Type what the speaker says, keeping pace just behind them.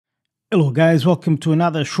Hello guys, welcome to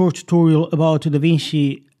another short tutorial about the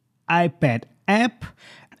DaVinci iPad app,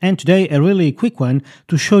 and today a really quick one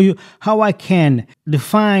to show you how I can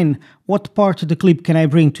define what part of the clip can I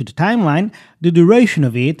bring to the timeline, the duration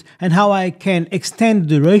of it, and how I can extend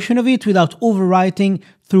the duration of it without overwriting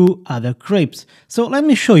through other clips. So let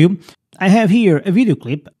me show you. I have here a video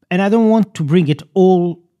clip and I don't want to bring it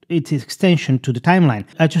all its extension to the timeline.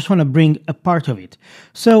 I just want to bring a part of it.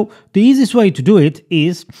 So the easiest way to do it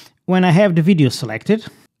is when I have the video selected,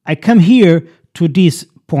 I come here to this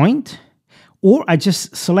point, or I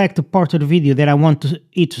just select the part of the video that I want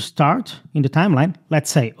it to start in the timeline, let's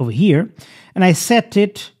say over here, and I set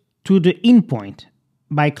it to the in point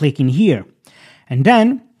by clicking here. And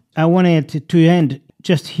then I want it to end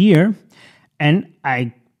just here, and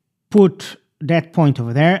I put that point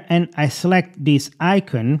over there, and I select this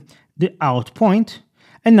icon, the out point,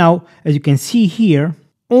 and now, as you can see here,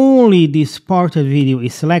 only this part of the video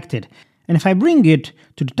is selected. And if I bring it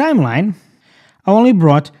to the timeline, I only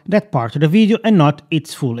brought that part of the video and not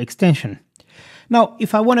its full extension. Now,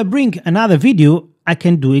 if I want to bring another video, I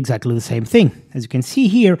can do exactly the same thing. As you can see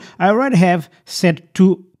here, I already have set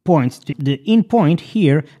 2 points, the in point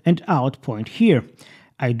here and out point here.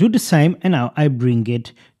 I do the same, and now I bring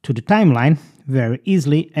it to the timeline very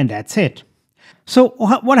easily, and that's it. So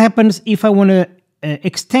what happens if I want to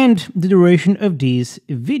extend the duration of this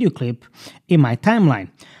video clip in my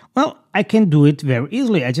timeline? Well, I can do it very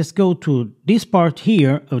easily. I just go to this part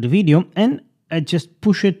here of the video and I just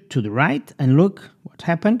push it to the right, and look what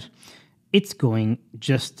happened. It's going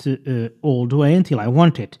just all the way until I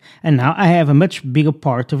want it. And now I have a much bigger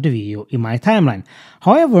part of the video in my timeline.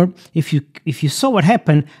 However, if you saw what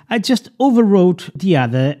happened, I just overwrote the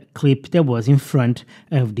other clip that was in front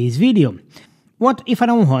of this video. What if I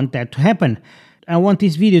don't want that to happen? I want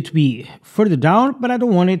this video to be further down, but I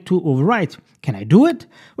don't want it to overwrite. Can I do it?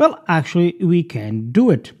 Well, actually, we can do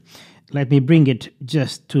it. Let me bring it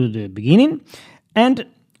just to the beginning. And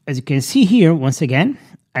as you can see here, once again,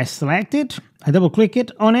 I select it, I double click it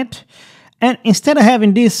on it, and instead of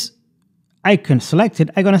having this icon selected,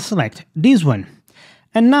 I'm going to select this one.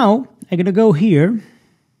 And now I'm going to go here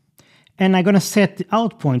and I'm going to set the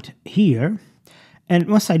out point here. And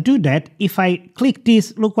once I do that, if I click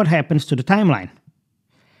this, look what happens to the timeline.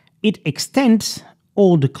 It extends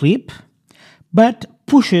all the clip, but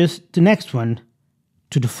pushes the next one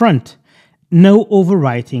to the front. No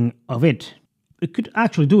overwriting of it. We could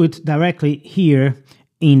actually do it directly here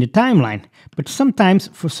in the timeline, but sometimes,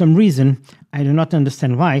 for some reason, I do not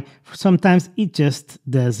understand why, sometimes it just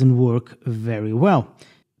doesn't work very well.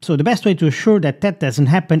 So the best way to assure that that doesn't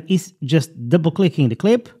happen is just double-clicking the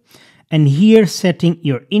clip, and here setting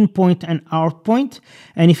your in point and out point.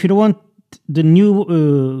 And if you don't want the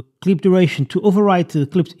new clip duration to overwrite the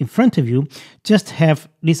clips in front of you, just have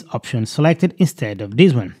this option selected instead of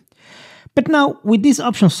this one. But now, with this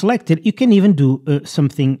option selected, you can even do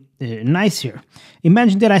something nicer.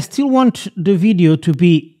 Imagine that I still want the video to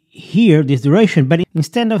be here, this duration, but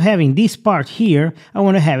instead of having this part here, I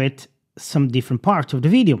want to have it some different part of the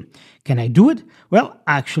video. Can I do it? Well,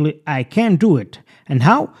 actually, I can do it. And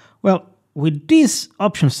how? Well, with this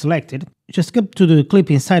option selected, just go to the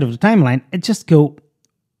clip inside of the timeline and just go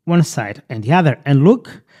one side and the other. And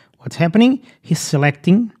look what's happening. He's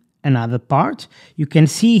selecting another part. You can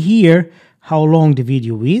see here how long the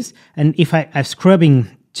video is. And if I'm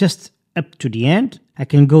scrubbing just up to the end, I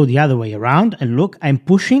can go the other way around and look, I'm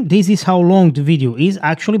pushing. This is how long the video is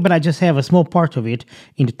actually, but I just have a small part of it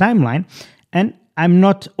in the timeline. And I'm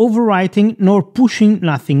not overwriting nor pushing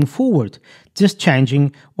nothing forward, just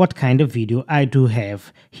changing what kind of video I do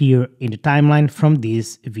have here in the timeline from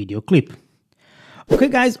this video clip. Okay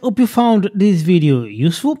guys, hope you found this video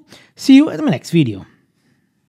useful. See you at my next video.